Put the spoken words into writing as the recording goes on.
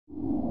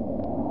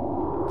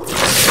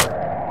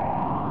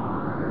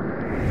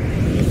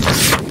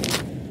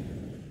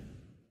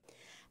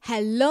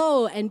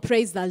Hello and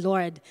praise the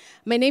Lord.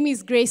 My name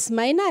is Grace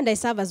Maina and I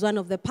serve as one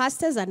of the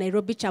pastors at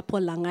Nairobi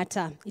Chapel,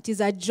 Langata. It is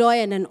a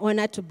joy and an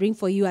honor to bring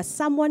for you a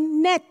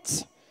sermon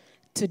net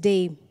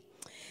today.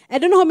 I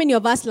don't know how many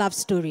of us love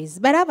stories,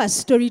 but I have a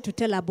story to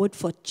tell about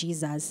Fort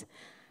Jesus.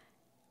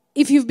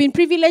 If you've been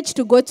privileged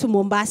to go to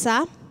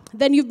Mombasa,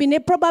 then you've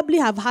been probably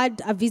have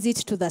had a visit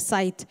to the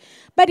site.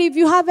 But if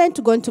you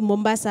haven't gone to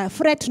Mombasa,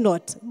 fret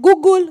not.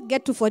 Google,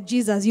 get to Fort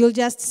Jesus, you'll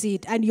just see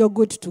it and you're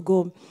good to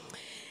go.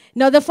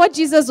 Now, the Fort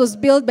Jesus was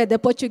built by the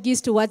Portuguese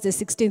towards the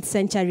 16th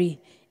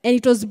century, and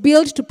it was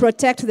built to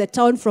protect the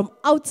town from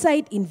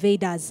outside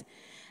invaders.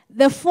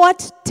 The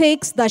fort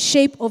takes the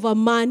shape of a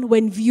man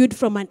when viewed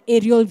from an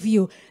aerial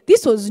view.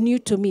 This was new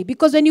to me,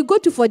 because when you go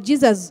to Fort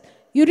Jesus,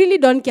 you really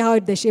don't care how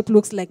the shape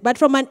looks like. But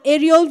from an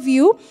aerial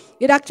view,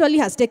 it actually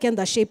has taken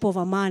the shape of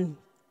a man.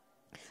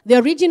 The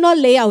original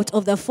layout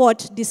of the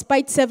fort,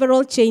 despite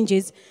several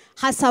changes,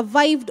 has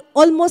survived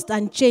almost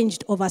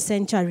unchanged over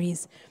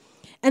centuries.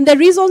 And the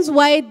reasons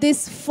why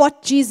this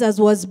Fort Jesus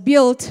was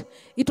built,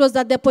 it was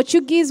that the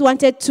Portuguese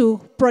wanted to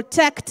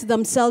protect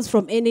themselves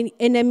from any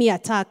enemy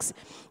attacks.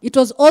 It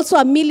was also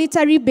a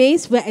military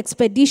base where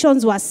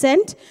expeditions were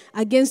sent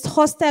against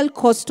hostile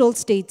coastal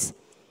states.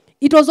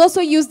 It was also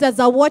used as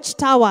a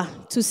watchtower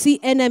to see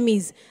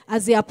enemies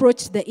as they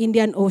approached the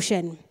Indian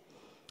Ocean.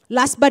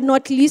 Last but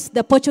not least,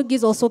 the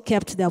Portuguese also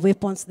kept their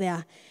weapons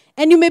there.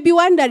 And you may be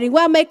wondering,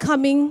 why am I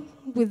coming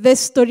with this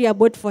story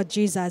about Fort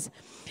Jesus?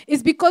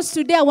 It's because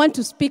today I want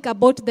to speak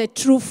about the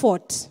true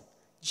fort,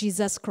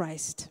 Jesus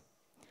Christ.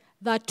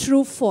 The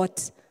true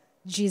fort,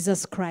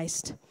 Jesus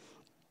Christ.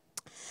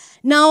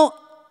 Now,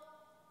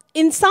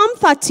 in Psalm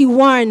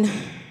 31,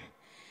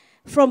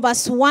 from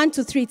verse 1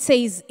 to 3, it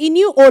says, "In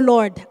you, O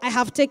Lord, I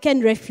have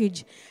taken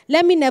refuge.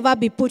 Let me never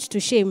be put to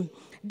shame.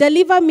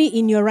 Deliver me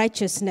in your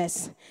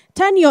righteousness.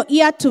 Turn your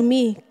ear to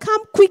me.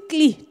 Come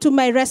quickly to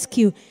my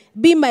rescue.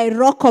 Be my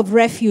rock of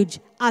refuge,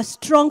 a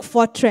strong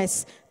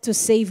fortress to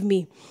save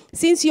me.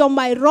 Since you're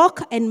my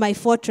rock and my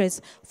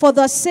fortress, for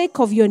the sake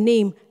of your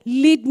name,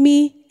 lead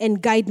me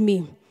and guide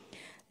me."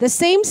 The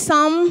same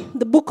psalm,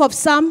 the book of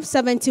Psalm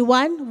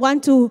 71,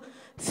 1 to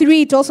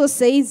 3, it also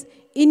says,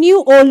 "In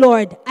you, O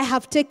Lord, I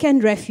have taken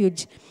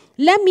refuge.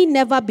 Let me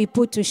never be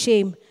put to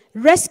shame.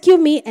 Rescue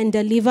me and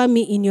deliver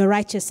me in your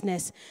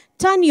righteousness.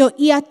 Turn your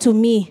ear to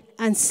me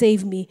and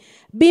save me.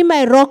 Be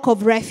my rock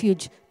of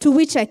refuge, to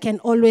which I can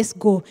always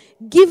go.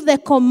 Give the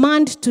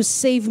command to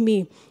save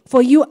me,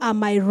 for you are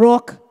my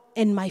rock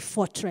and my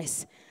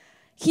fortress."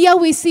 Here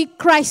we see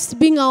Christ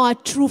being our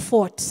true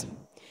fort.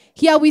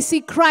 Here we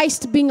see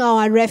Christ being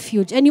our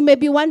refuge. And you may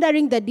be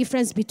wondering the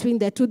difference between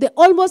the two. They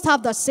almost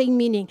have the same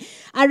meaning.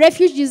 A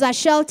refuge is a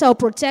shelter or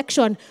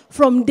protection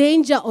from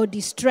danger or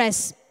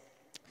distress.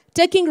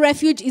 Taking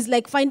refuge is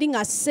like finding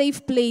a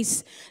safe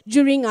place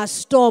during a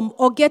storm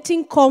or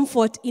getting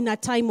comfort in a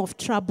time of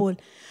trouble.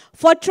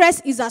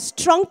 Fortress is a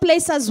strong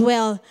place as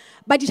well,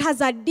 but it has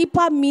a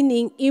deeper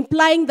meaning,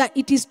 implying that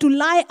it is to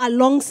lie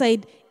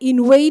alongside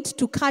in wait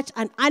to catch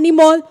an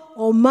animal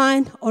or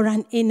man or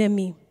an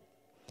enemy.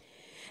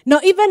 Now,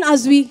 even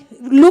as we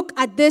look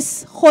at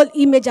this whole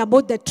image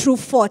about the true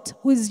fort,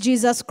 who is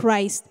Jesus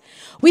Christ,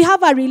 we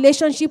have a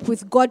relationship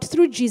with God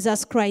through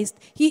Jesus Christ.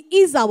 He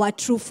is our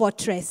true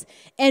fortress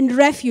and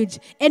refuge.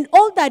 And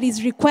all that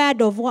is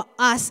required of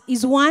us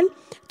is, one,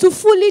 to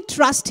fully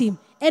trust him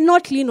and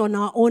not lean on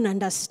our own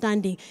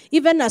understanding,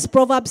 even as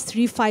Proverbs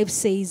 3:5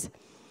 says.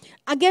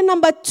 Again,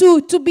 number two,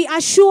 to be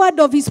assured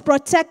of his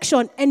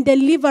protection and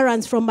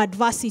deliverance from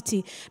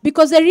adversity.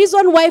 Because the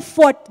reason why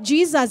Fort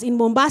Jesus in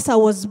Mombasa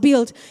was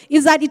built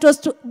is that it was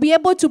to be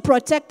able to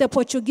protect the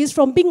Portuguese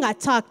from being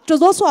attacked. It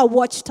was also a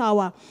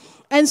watchtower.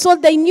 And so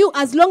they knew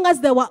as long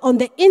as they were on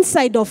the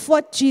inside of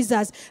Fort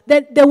Jesus,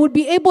 that they would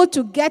be able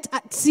to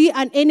see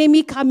an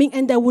enemy coming,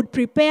 and they would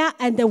prepare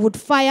and they would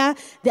fire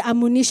the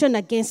ammunition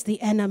against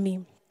the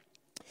enemy.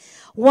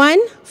 One,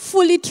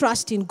 fully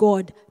trust in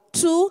God.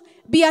 Two,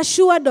 be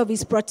assured of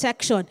his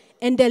protection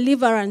and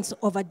deliverance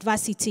of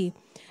adversity.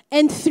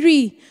 And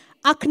three,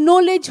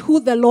 acknowledge who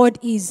the Lord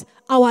is,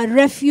 our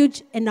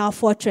refuge and our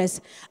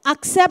fortress.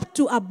 Accept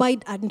to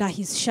abide under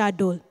his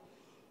shadow.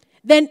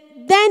 Then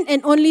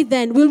and only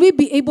then will we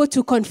be able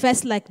to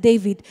confess like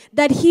David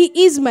that he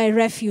is my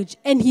refuge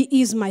and he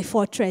is my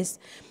fortress.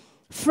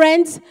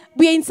 Friends,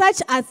 we are in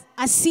such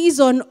a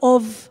season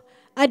of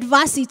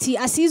adversity,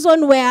 a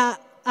season where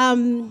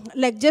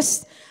like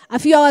just a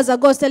few hours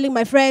ago, I was telling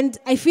my friend,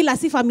 I feel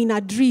as if I'm in a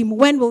dream.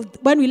 When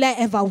will I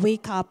ever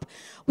wake up?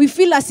 We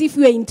feel as if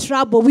we're in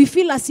trouble. We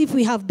feel as if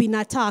we have been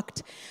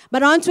attacked.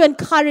 But I want to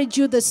encourage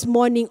you this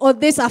morning, or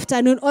this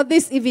afternoon, or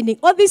this evening,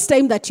 or this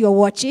time that you're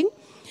watching,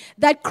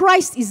 that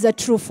Christ is the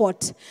true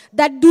fort.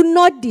 That do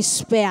not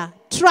despair.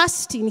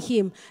 Trust in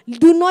him.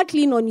 Do not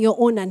lean on your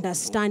own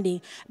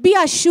understanding. Be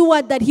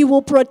assured that he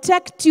will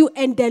protect you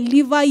and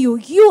deliver you,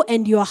 you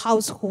and your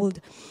household.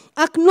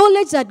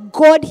 Acknowledge that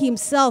God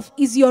himself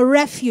is your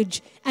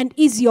refuge and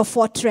is your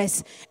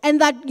fortress,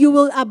 and that you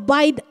will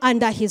abide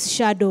under his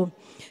shadow.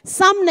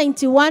 Psalm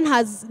 91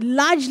 has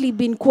largely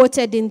been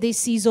quoted in this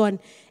season,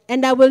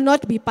 and I will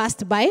not be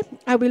passed by.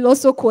 I will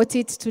also quote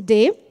it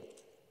today.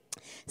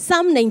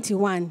 Psalm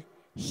 91,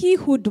 he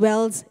who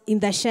dwells in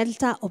the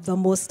shelter of the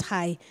Most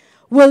High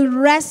will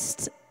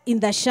rest in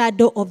the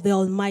shadow of the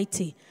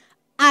Almighty.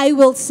 I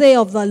will say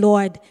of the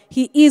Lord,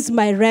 he is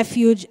my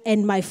refuge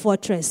and my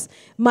fortress,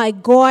 my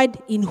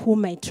God in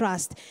whom I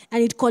trust.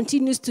 And it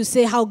continues to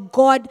say how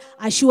God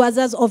assures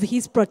us of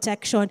his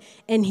protection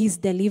and his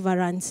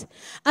deliverance.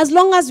 As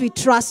long as we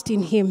trust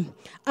in him,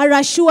 are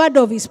assured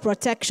of his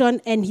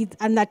protection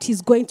and that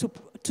he's going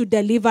to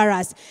deliver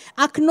us,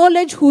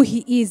 acknowledge who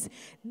he is,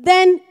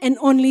 then and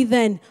only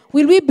then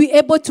will we be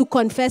able to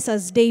confess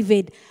as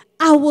David,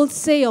 I will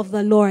say of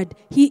the Lord,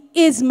 he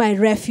is my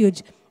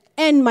refuge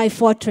and my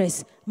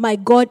fortress, my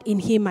God, in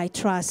him I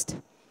trust.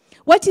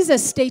 What is the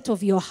state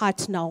of your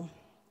heart now?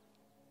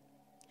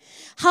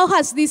 How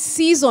has this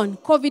season,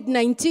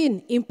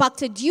 COVID-19,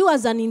 impacted you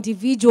as an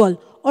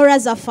individual or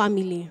as a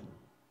family?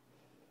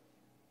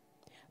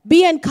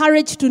 Be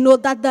encouraged to know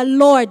that the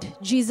Lord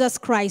Jesus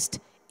Christ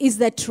is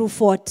the true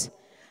fort,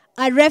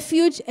 a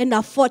refuge and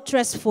a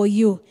fortress for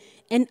you.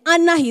 And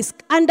under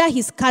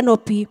his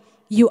canopy,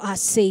 you are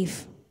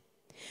safe.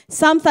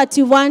 Psalm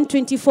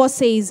 31:24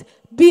 says,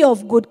 be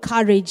of good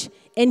courage,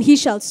 and he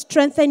shall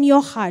strengthen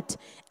your heart,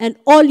 and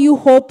all you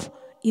hope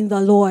in the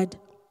Lord.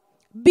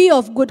 Be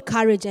of good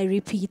courage, I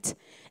repeat,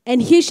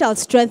 and he shall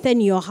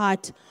strengthen your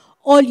heart,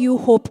 all you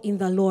hope in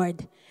the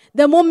Lord.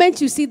 The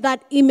moment you see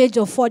that image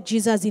of Fort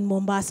Jesus in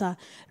Mombasa,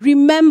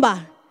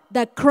 remember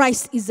that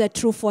Christ is the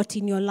true fort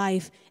in your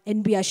life,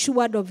 and be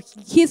assured of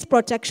his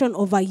protection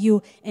over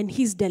you and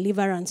his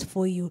deliverance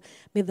for you.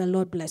 May the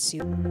Lord bless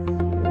you.